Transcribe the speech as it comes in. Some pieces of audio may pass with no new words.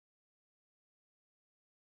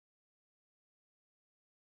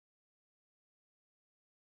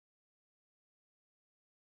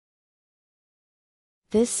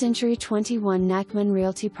This Century 21 Nachman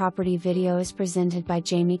Realty property video is presented by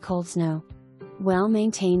Jamie Coldsnow.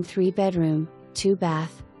 Well-maintained 3-bedroom,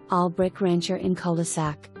 2-bath, all-brick rancher in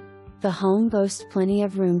cul-de-sac. The home boasts plenty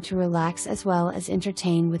of room to relax as well as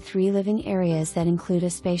entertain with 3 living areas that include a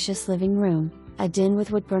spacious living room, a den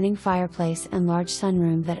with wood-burning fireplace and large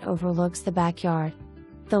sunroom that overlooks the backyard.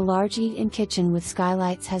 The large eat-in kitchen with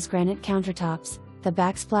skylights has granite countertops, the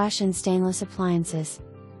backsplash and stainless appliances.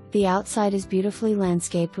 The outside is beautifully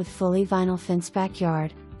landscaped with fully vinyl fenced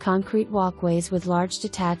backyard, concrete walkways with large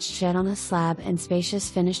detached shed on a slab and spacious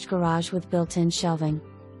finished garage with built-in shelving.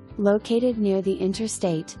 Located near the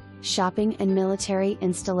interstate, shopping and military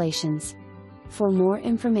installations. For more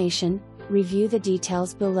information, review the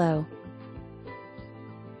details below.